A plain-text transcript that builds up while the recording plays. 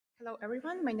Hello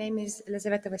everyone, my name is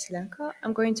Elizaveta Vasilenko.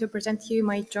 I'm going to present you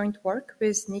my joint work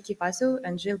with Niki, Vazou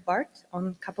and Gilles Barthe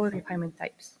on couple refinement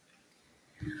types.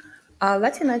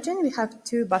 Let's imagine we have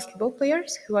two basketball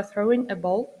players who are throwing a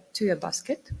ball to a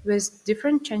basket with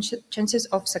different chances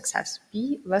of success,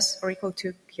 P less or equal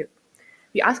to Q.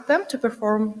 We ask them to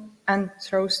perform n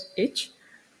throws each,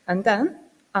 and then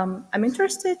I'm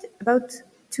interested about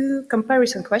two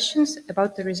comparison questions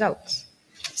about the results.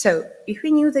 So, if we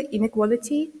knew the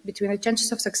inequality between the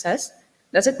chances of success,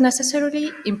 does it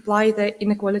necessarily imply the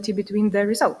inequality between the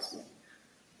results?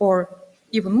 Or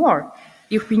even more,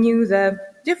 if we knew the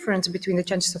difference between the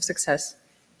chances of success,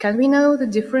 can we know the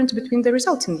difference between the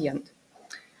results in the end?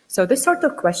 So this sort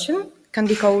of question can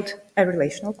be called a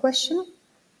relational question,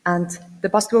 and the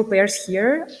basketball players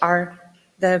here are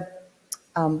the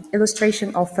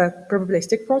illustration of a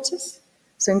probabilistic process.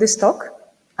 So in this talk,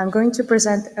 I'm going to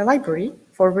present a library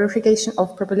for verification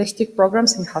of probabilistic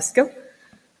programs in Haskell,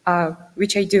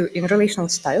 which I do in relational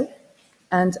style,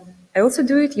 and I also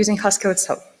do it using Haskell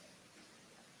itself.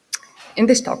 In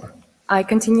this talk, I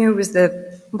continue with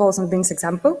the balls and bins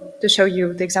example to show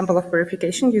you the example of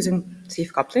verification using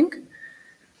sieve coupling,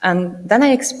 and then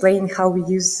I explain how we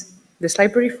use this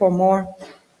library for more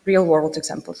real-world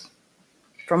examples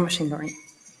from machine learning.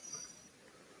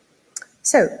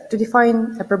 So, to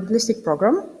define a probabilistic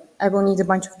program, I will need a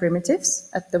bunch of primitives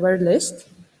at the very least.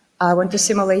 I want to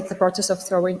simulate the process of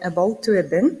throwing a ball to a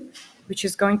bin, which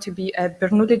is going to be a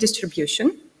Bernoulli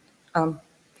distribution,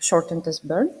 shortened as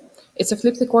Bern. It's a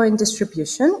flip-the-coin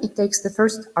distribution. It takes the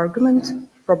first argument,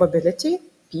 probability,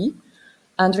 P,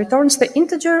 and returns the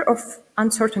integer of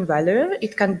uncertain value.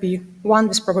 It can be 1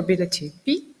 with probability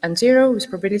P and 0 with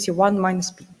probability 1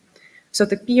 minus P. So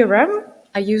the PRM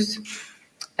I use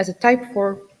as a type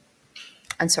for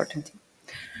uncertainty.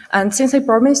 And since I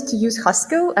promised to use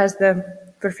Haskell as the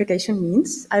verification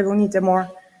means, I will need a more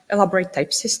elaborate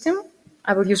type system.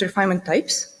 I will use refinement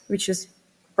types, which is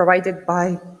provided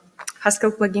by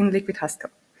Haskell plugin Liquid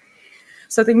Haskell.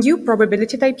 So the new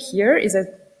probability type here is a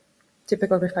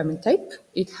typical refinement type.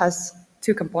 It has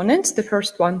two components. The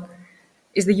first one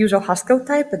is the usual Haskell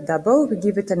type, a double. We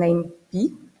give it a name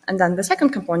P. And then the second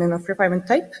component of refinement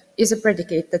type is a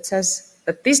predicate that says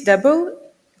that this double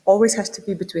always has to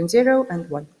be between 0 and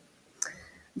 1.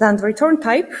 Then the return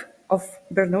type of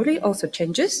Bernoulli also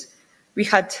changes. We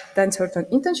had the uncertain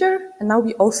integer, and now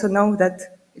we also know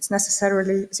that it's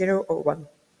necessarily 0 or 1.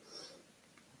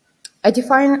 I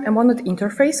define a monad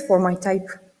interface for my type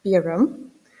PRM.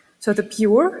 So the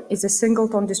pure is a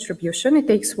singleton distribution. It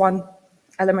takes one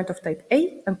element of type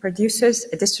A and produces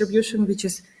a distribution which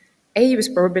is A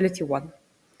with probability 1.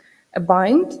 A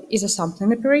bind is a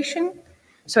sampling operation.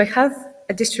 So I have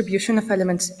a distribution of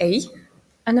elements A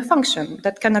and a function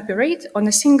that can operate on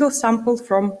a single sample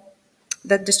from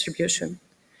that distribution.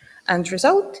 And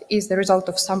result is the result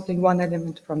of sampling one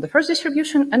element from the first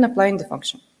distribution and applying the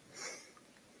function.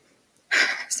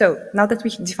 So now that we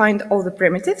defined all the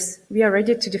primitives, we are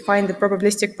ready to define the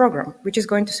probabilistic program, which is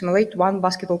going to simulate one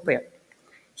basketball player.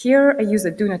 Here I use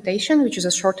the do notation, which is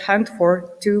a shorthand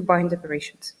for two bind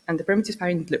operations, and the primitives are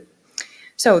in blue.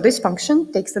 So this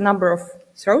function takes the number of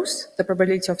throws, the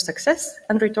probability of success,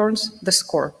 and returns the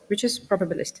score, which is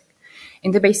probabilistic.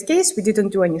 In the base case, we didn't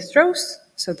do any throws,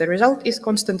 so the result is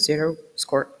constant 0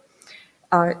 score.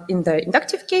 In the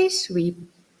inductive case, we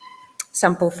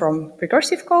sample from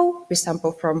recursive call, we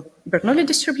sample from Bernoulli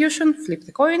distribution, flip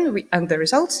the coin, we add the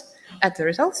results,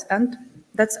 and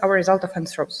that's our result of n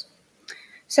throws.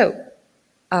 So,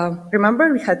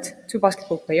 remember we had two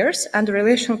basketball players and a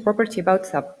relational property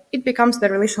about them. It becomes the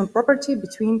relational property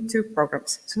between two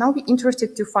programs. So now we're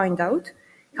interested to find out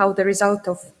how the result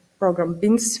of program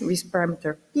bins with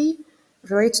parameter P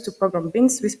relates to program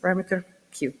bins with parameter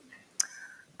Q.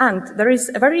 And there is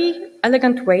a very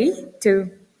elegant way to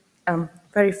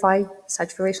verify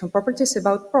such relational properties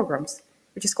about programs,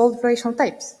 which is called relational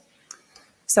types.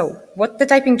 So what the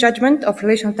typing judgment of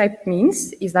relational type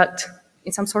means is that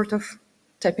in some sort of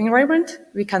typing environment,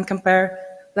 we can compare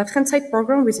left-hand side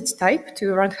program with its type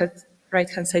to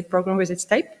right-hand side program with its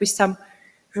type with some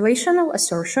relational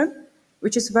assertion,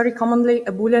 which is very commonly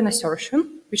a Boolean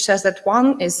assertion, which says that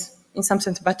one is in some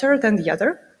sense better than the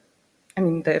other, I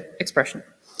mean the expression.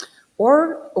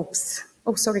 Or,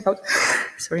 sorry,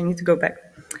 sorry, I need to go back.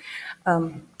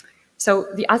 So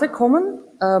the other common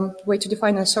way to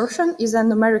define an assertion is a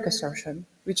numeric assertion,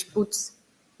 which puts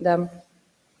the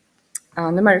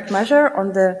numeric measure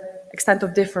on the extent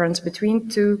of difference between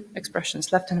two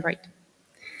expressions, left and right.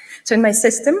 So in my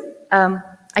system,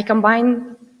 I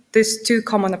combine these two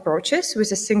common approaches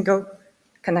with a single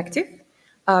connective,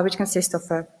 which consists of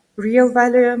a real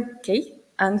value k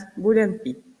and Boolean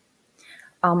P.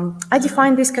 I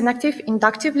define this connective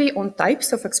inductively on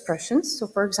types of expressions. So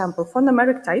for example, for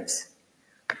numeric types,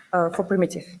 for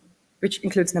primitive, which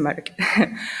includes numeric,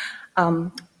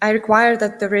 I require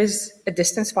that there is a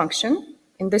distance function.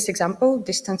 In this example,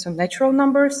 distance on natural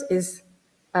numbers is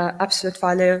absolute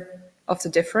value of the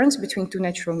difference between two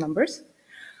natural numbers.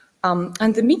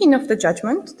 And the meaning of the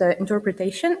judgment, the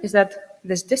interpretation, is that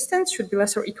this distance should be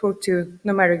less or equal to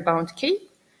numeric bound k,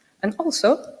 and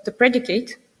also the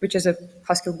predicate, which is a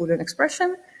Haskell Boolean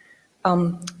expression,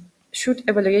 should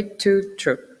evaluate to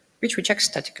true, which we check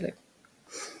statically.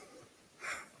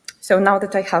 So now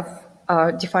that I have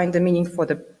defined the meaning for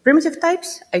the primitive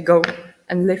types, I go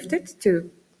and lift it to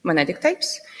monadic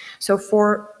types. So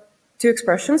for two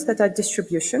expressions that are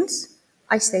distributions,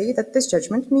 I say that this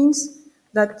judgment means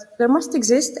that there must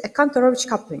exist a Kantorovich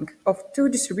coupling of two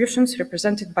distributions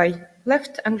represented by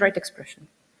left and right expression.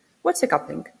 What's a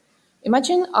coupling?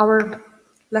 Imagine our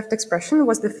left expression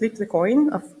was the flip the coin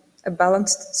of a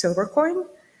balanced silver coin,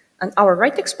 and our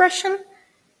right expression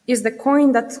is the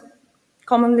coin that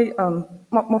commonly,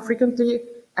 more frequently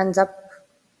ends up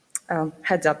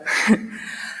heads up.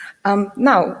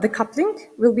 Now, the coupling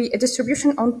will be a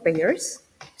distribution on pairs.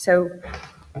 So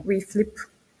we flip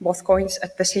both coins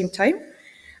at the same time,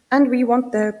 and we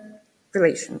want the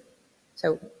relation.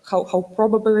 So how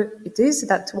probable it is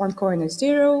that one coin is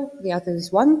 0, the other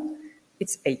is 1,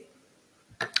 it's A.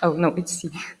 Oh, no, it's C.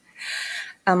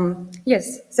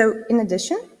 Yes, so in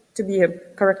addition, to be a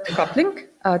correct coupling,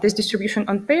 this distribution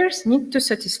on pairs need to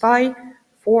satisfy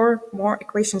 4 more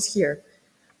equations here,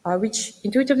 which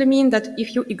intuitively mean that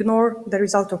if you ignore the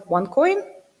result of one coin,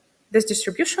 this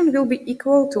distribution will be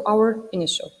equal to our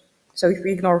initial. So if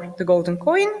we ignore the golden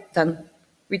coin, then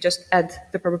we just add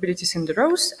the probabilities in the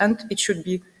rows, and it should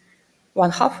be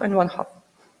 1/2 and 1/2.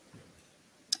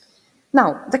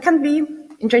 Now, there can be,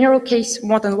 in general case,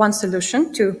 more than one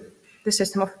solution to the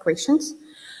system of equations,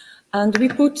 and we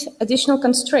put additional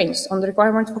constraints on the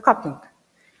requirement for coupling.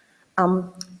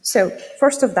 So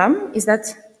first of them is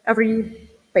that every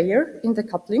pair in the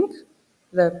coupling,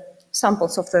 the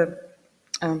samples of the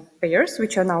pairs,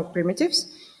 which are now primitives,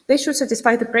 they should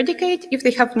satisfy the predicate if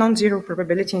they have non-zero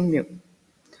probability in mu.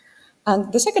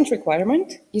 And the second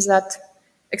requirement is that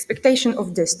expectation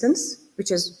of distance,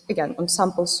 which is, again, on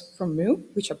samples from mu,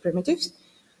 which are primitives,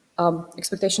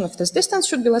 expectation of this distance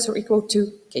should be less or equal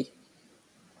to k.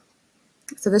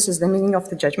 So this is the meaning of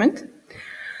the judgment.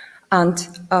 And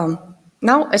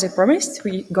now, as I promised,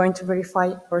 we're going to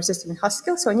verify our system in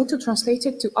Haskell, so I need to translate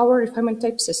it to our refinement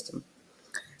type system.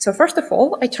 So first of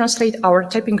all, I translate our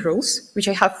typing rules, which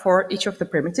I have for each of the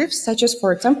primitives, such as,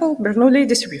 for example, Bernoulli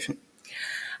distribution.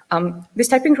 This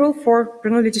typing rule for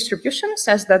Bernoulli distribution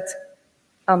says that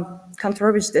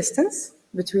Kantorovich distance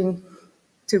between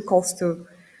two calls to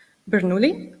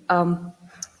Bernoulli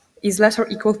is less or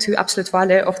equal to absolute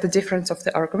value of the difference of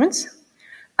the arguments.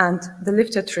 And the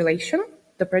lifted relation,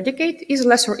 the predicate, is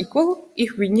less or equal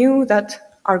if we knew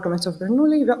that arguments of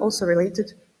Bernoulli were also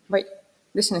related by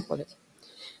this inequality.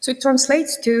 So it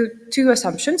translates to two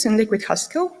assumptions in Liquid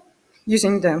Haskell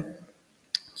using the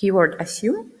keyword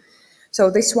assume. So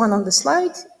this one on the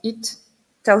slide, it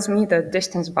tells me the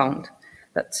distance bound,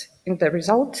 that in the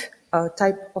result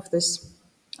type of this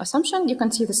assumption, you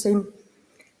can see the same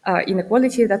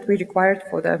inequality that we required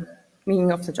for the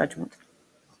meaning of the judgment.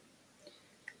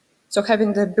 So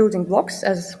having the building blocks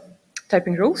as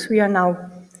typing rules, we are now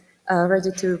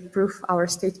ready to prove our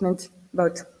statement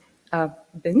about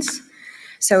bins.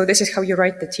 So this is how you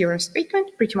write the theorem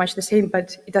statement, pretty much the same,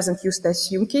 but it doesn't use the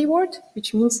assume keyword,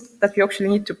 which means that we actually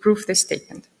need to prove this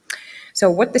statement.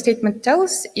 So what the statement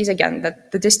tells is, again,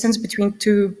 that the distance between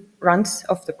two runs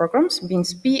of the programs,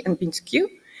 bins P and bins Q,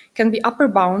 can be upper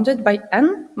bounded by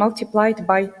n multiplied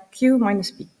by Q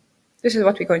minus P. This is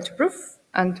what we're going to prove,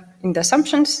 and in the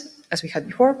assumptions, as we had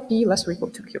before, P less or equal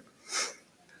to Q.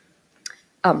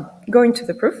 Going to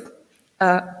the proof,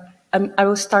 I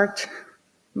will start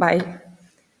by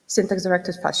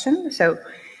syntax-directed fashion. So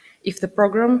if the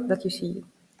program that you see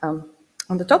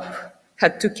on the top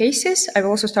had two cases, I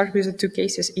will also start with the two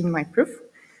cases in my proof.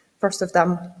 First of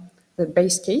them, the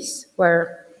base case,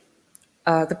 where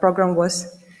the program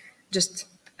was just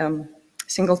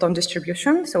singleton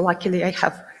distribution. So luckily I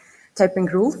have typing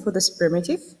rule for this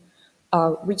primitive,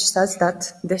 which says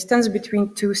that distance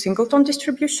between two singleton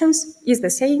distributions is the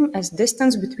same as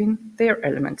distance between their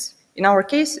elements. In our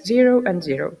case, 0 and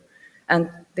 0. And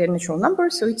they're natural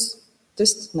numbers, so it's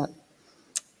just none.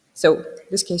 So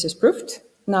this case is proved.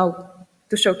 Now,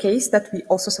 to showcase that we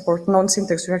also support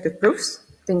non-syntax directed proofs,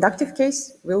 the inductive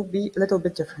case will be a little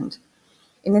bit different.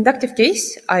 In the inductive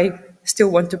case, I still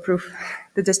want to prove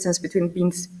the distance between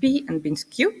bins P and bins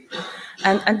Q.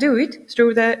 And I do it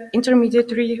through the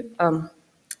intermediary,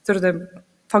 through the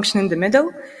function in the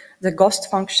middle, the ghost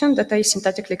function that I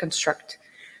synthetically construct.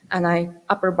 And I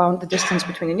upper bound the distance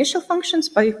between initial functions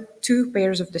by 2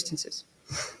 pairs of distances.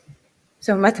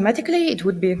 So mathematically, it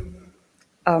would be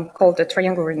called a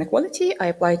triangular inequality. I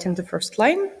apply it in the first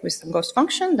line with the ghost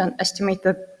function, then estimate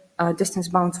the distance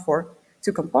bounds for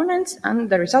 2 components, and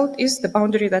the result is the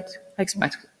boundary that I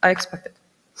expected.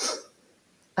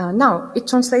 Now, it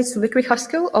translates to Liquid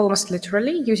Haskell almost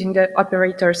literally using the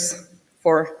operators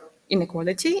for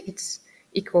inequality. It's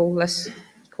equal, less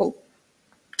equal.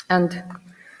 And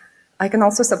I can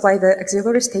also supply the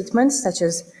auxiliary statements such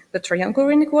as the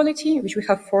triangular inequality, which we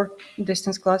have for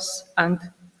distance class, and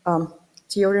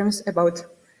theorems about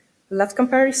left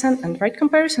comparison and right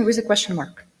comparison with a question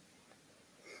mark.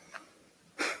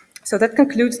 So that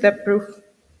concludes the proof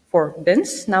for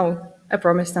bins. Now, I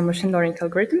promised some machine learning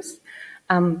algorithms.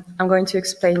 I'm going to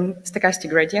explain stochastic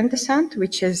gradient descent,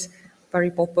 which is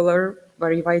very popular,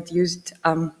 very wide used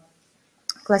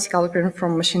classical algorithm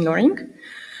from machine learning.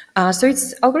 So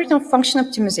it's algorithm of function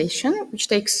optimization, which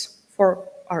takes 4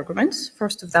 arguments.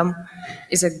 First of them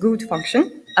is a good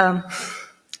function.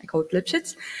 I call it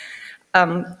Lipschitz.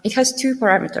 It has 2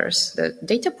 parameters, the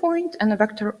data point and a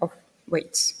vector of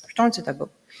weights, returns a double.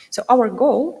 So our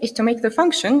goal is to make the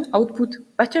function output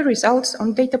better results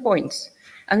on data points.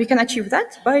 And we can achieve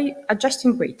that by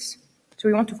adjusting weights. So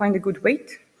we want to find a good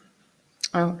weight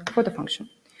for the function.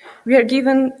 We are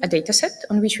given a data set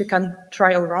on which we can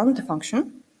trial run the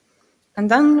function.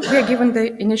 And then we are given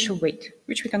the initial weight,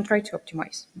 which we can try to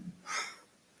optimize.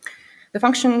 The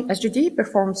function SGD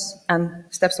performs n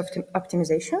steps of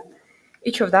optimization.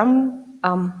 Each of them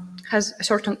has a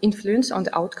certain influence on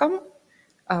the outcome,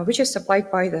 which is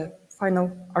supplied by the final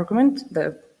argument,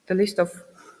 the list of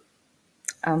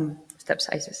step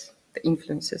sizes, the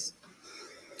influences.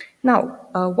 Now,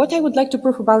 what I would like to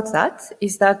prove about that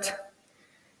is that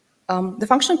the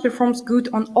function performs good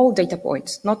on all data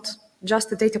points, not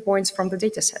just the data points from the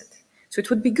data set. So it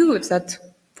would be good that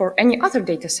for any other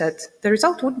data set, the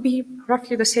result would be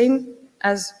roughly the same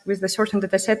as with the certain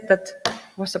data set that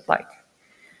was applied.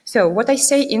 So what I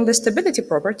say in the stability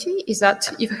property is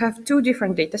that if I have 2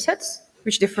 different data sets,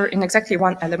 which differ in exactly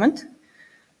 1 element,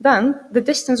 then the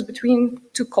distance between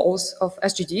 2 calls of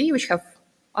SGD, which have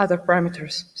other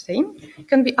parameters same,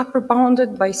 can be upper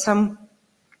bounded by some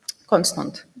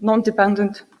constant,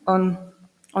 non-dependent on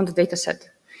the data set.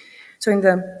 So in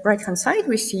the right-hand side,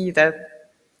 we see the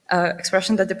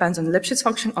expression that depends on Lipschitz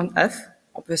function on f,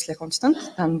 obviously a constant,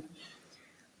 and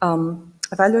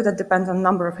a value that depends on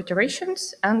number of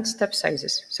iterations and step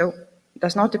sizes. So it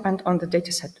does not depend on the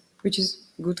data set, which is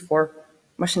good for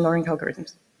machine learning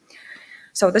algorithms.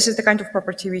 So this is the kind of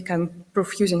property we can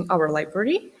prove using our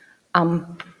library.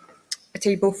 A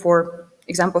table for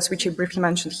examples which I briefly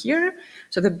mentioned here.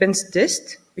 So the bins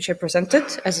dist, which I presented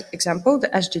as example, the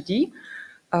SGD,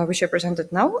 which I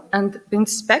presented now, and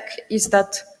bins spec is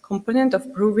that component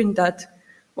of proving that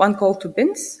one call to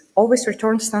bins always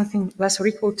returns something less or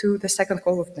equal to the second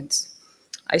call of bins.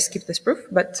 I skipped this proof,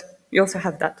 but we also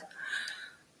have that.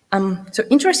 So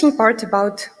interesting part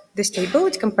about this table,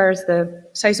 it compares the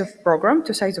size of program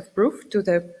to size of proof to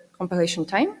the compilation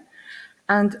time.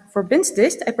 And for bins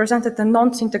dist, I presented the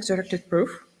non-syntax directed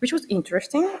proof, which was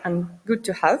interesting and good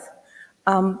to have.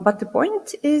 But the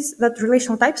point is that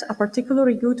relational types are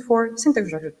particularly good for syntax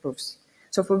directed proofs.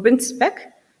 So for bins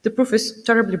spec, the proof is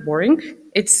terribly boring.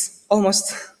 It's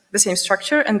almost the same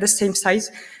structure and the same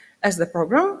size as the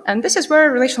program. And this is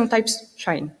where relational types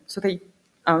shine. So they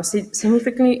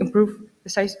significantly improve the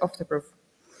size of the proof.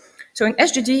 So in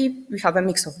SGD, we have a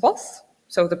mix of both.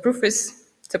 So the proof is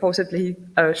supposedly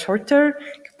shorter,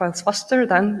 compiles faster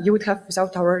than you would have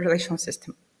without our relational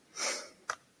system.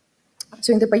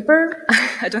 So in the paper,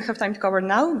 I don't have time to cover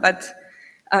now, but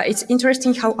it's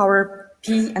interesting how our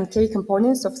P and K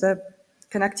components of the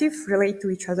connective relate to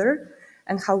each other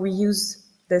and how we use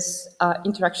this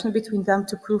interaction between them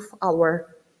to prove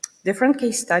our different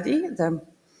case study, the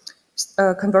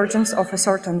convergence of a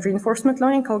certain reinforcement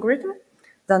learning algorithm.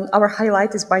 Then our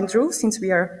highlight is bind rule, since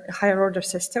we are a higher order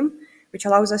system, which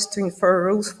allows us to infer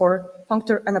rules for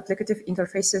functor and applicative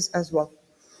interfaces as well.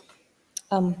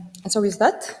 And so with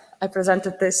that, I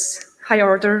presented this higher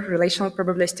order relational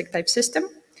probabilistic type system.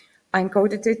 I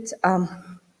encoded it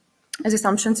as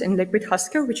assumptions in Liquid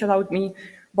Haskell, which allowed me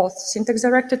both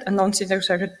syntax-directed and non-syntax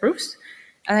directed proofs.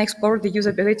 And I explored the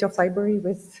usability of library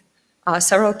with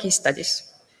several case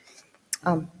studies.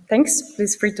 Thanks.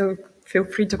 Please feel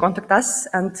free to contact us.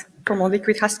 And for more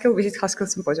Liquid Haskell, visit Haskell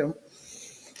Symposium.